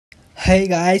Hey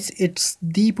guys, it's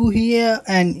Deepu here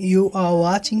and you are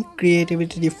watching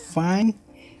Creativity Defined.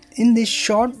 In this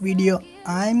short video,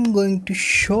 I'm going to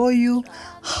show you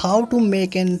how to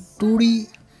make an 2D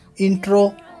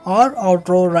intro or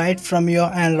outro right from your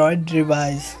Android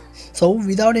device. So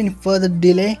without any further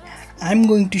delay, I'm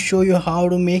going to show you how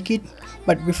to make it.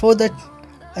 But before that,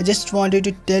 I just wanted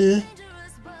to tell,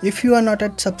 if you are not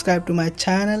yet subscribed to my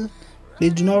channel,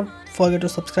 please do not forget to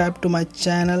subscribe to my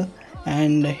channel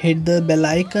and hit the bell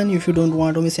icon if you don't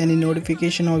want to miss any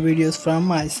notification or videos from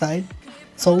my side.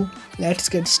 So let's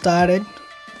get started.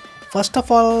 First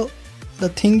of all, the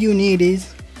thing you need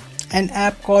is an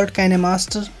app called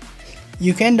Kinemaster.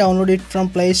 You can download it from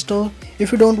Play Store.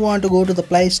 If you don't want to go to the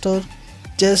Play Store,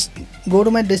 just go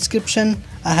to my description.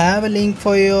 I have a link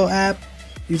for your app.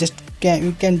 You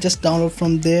can just download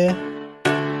from there.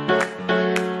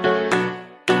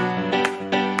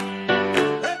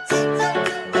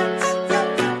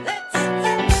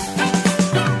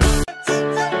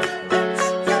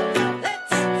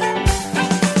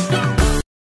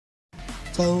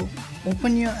 So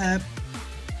open your app,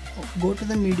 go to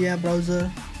the media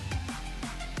browser,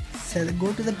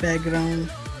 go to the background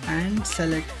and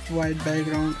select white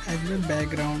background as your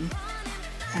background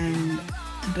and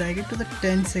drag it to the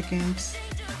 10 seconds.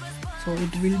 So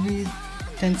it will be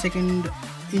 10-second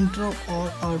intro or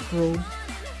outro.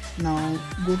 Now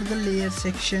go to the layer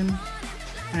section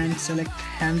and select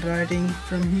handwriting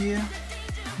from here.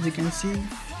 As you can see,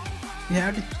 you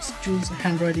have to choose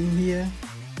handwriting here.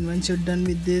 And once you're done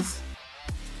with this,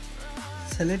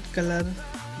 select color,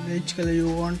 which color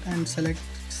you want, and select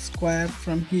square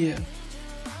from here.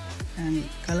 And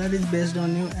color is based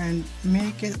on you, and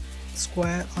make a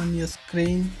square on your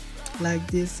screen like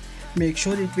this. Make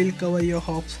sure it will cover your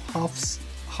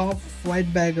half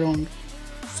white background.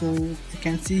 So you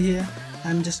can see here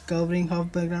I'm just covering half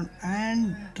background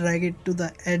and drag it to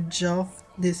the edge of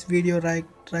this video right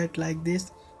like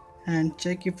this, and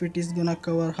check if it is gonna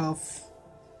cover half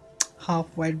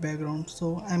white background.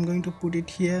 So I'm going to put it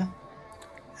here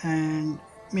and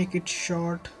make it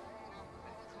short.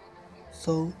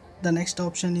 So the next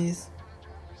option is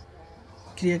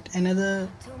create another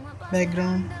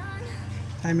background,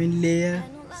 layer.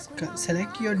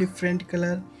 Select your different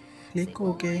color, click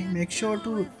OK. Make sure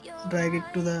to drag it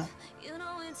to the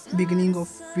beginning of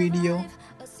video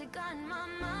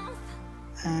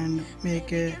and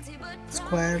make a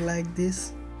square like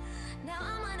this,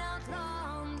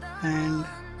 and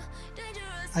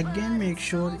again make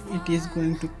sure it is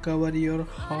going to cover your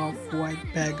half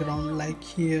white background like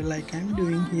here, like I'm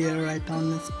doing here right on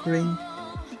the screen.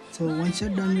 So once you're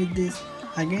done with this,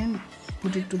 again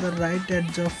put it to the right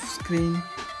edge of screen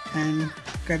and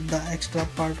cut the extra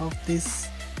part of this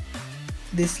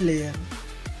layer.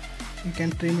 You can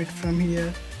trim it from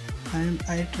here, and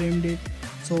I trimmed it.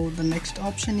 So the next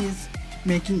option is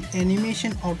making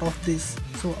animation out of this.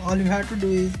 So all you have to do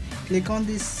is click on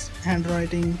this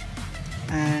handwriting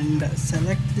and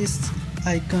select this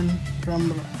icon.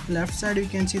 From left side you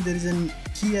can see there is a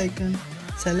key icon.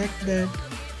 Select that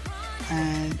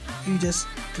and you just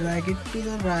drag it to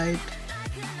the right,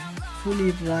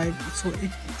 fully right, so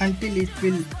until it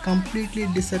will completely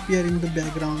disappear in the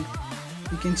background.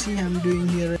 You can see I'm doing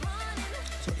here,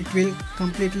 so it will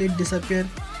completely disappear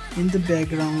in the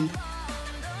background.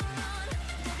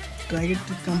 Drag it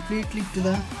completely to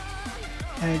the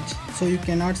edge so you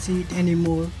cannot see it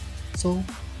anymore. So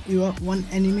your one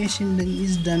animation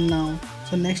is done now.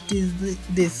 So next is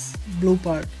this blue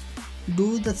part.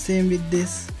 Do the same with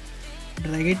this.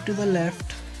 Drag it to the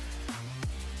left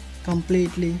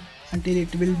completely until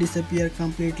it will disappear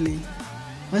completely.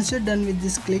 Once you're done with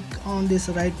this, click on this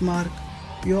right mark.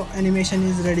 Your animation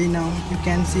is ready now. You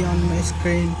can see on my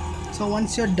screen. So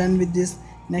once you're done with this,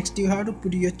 next you have to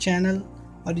put your channel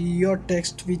or your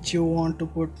text which you want to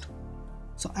put.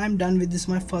 So I'm done with this,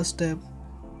 my first step.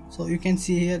 So you can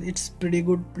see here it's pretty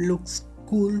good, looks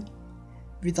cool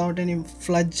without any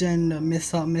fudge and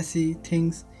messy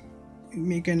things.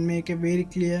 You can make it very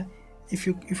clear. If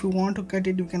you want to cut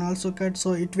it, you can also cut.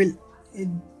 So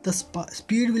the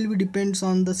speed will be depends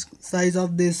on the size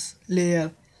of this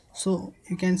layer. So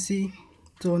you can see.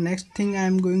 So next thing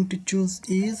I'm going to choose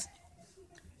is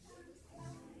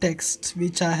text,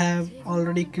 which I have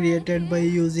already created by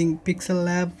using Pixel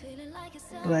Lab.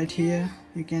 Right here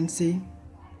you can see.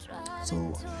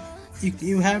 So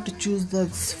you have to choose the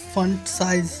font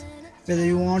size, whether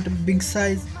you want a big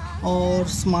size or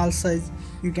small size.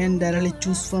 You can directly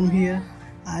choose from here.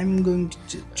 I'm going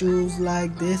to choose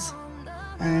like this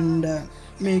and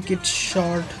make it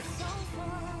short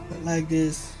like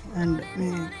this, and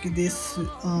make this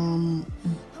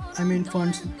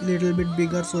fonts little bit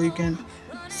bigger so you can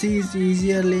see it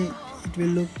easily, it will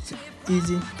look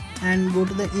easy. And go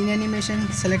to the in animation,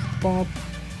 select pop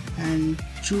and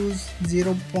choose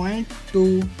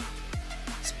 0.2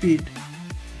 speed.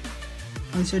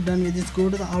 Once you're done with this, go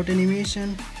to the out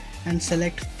animation and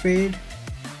select fade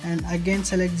and again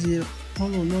select 0.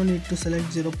 No need to select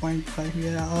 0.5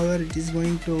 here, however it is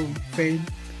going to fade.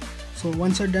 So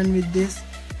once you're done with this,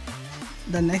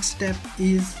 the next step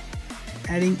is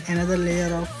adding another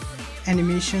layer of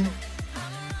animation,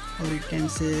 or you can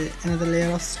say another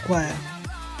layer of square.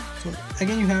 So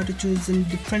again you have to choose a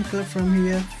different color from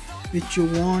here which you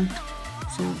want.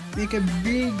 So make a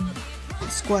big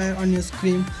square on your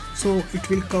screen so it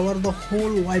will cover the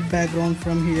whole white background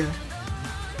from here.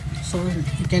 So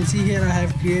you can see here I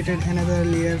have created another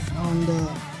layer on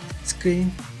the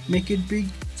screen. Make it big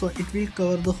so it will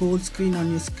cover the whole screen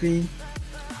on your screen.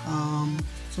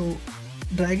 So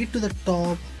drag it to the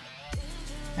top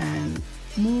and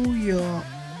move your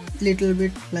little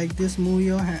bit like this, move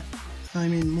your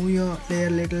layer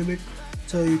little bit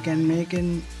so you can make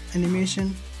an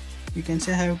animation. You can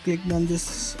say I have clicked on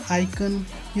this icon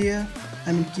here,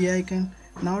 key icon.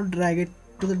 Now drag it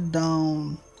to the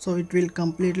down so it will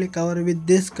completely cover with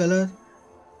this color.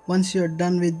 Once you're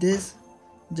done with this,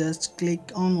 just click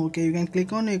on OK. You can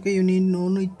click on OK. You no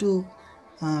need to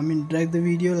drag the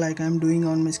video like I'm doing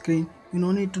on my screen. You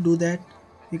no need to do that.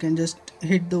 You can just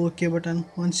hit the OK button.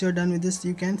 Once you're done with this,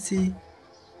 you can see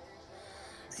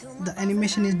the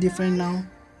animation is different now.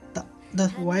 The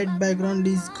white background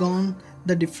is gone,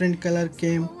 the different color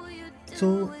came.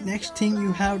 So next thing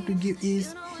you have to give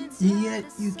is, here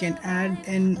you can add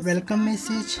an welcome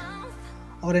message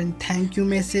or a thank you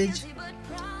message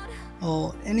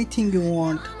or anything you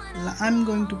want. I'm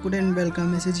going to put in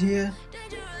welcome message here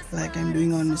like I'm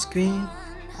doing on the screen.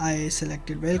 I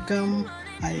selected welcome.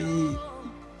 I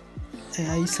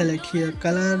select here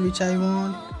color which I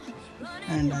want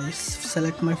and I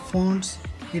select my fonts.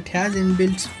 It has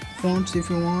inbuilt fonts if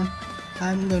you want.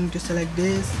 I'm going to select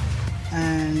this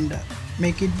and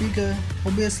make it bigger.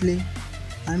 Obviously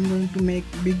I'm going to make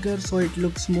bigger so it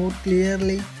looks more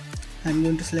clearly. I'm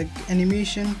going to select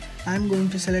animation. I'm going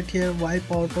to select here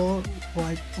wipe out or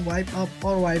wipe up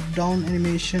or wipe down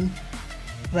animation.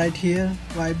 Right here,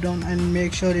 wipe down and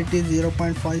make sure it is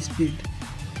 0.5 speed.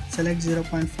 Select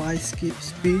 0.5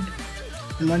 speed,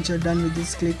 and once you're done with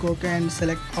this, click OK and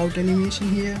select out animation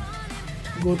here.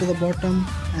 Go to the bottom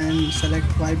and select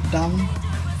wipe down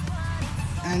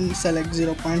and select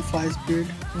 0.5 speed.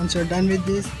 Once you're done with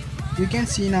this, you can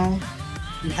see now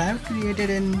you have created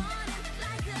an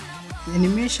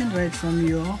animation right from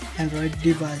your Android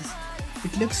device.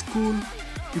 It looks cool.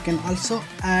 You can also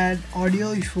add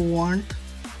audio if you want.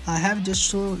 I have just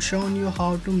shown you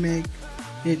how to make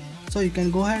it, so you can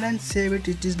go ahead and save it.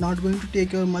 It is not going to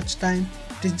take you much time.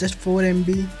 It is just 4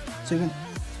 MB, so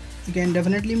you can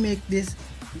definitely make this.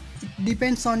 It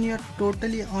depends on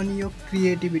totally on your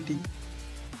creativity.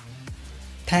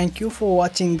 Thank you for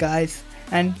watching guys,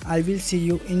 and I will see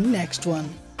you in next one.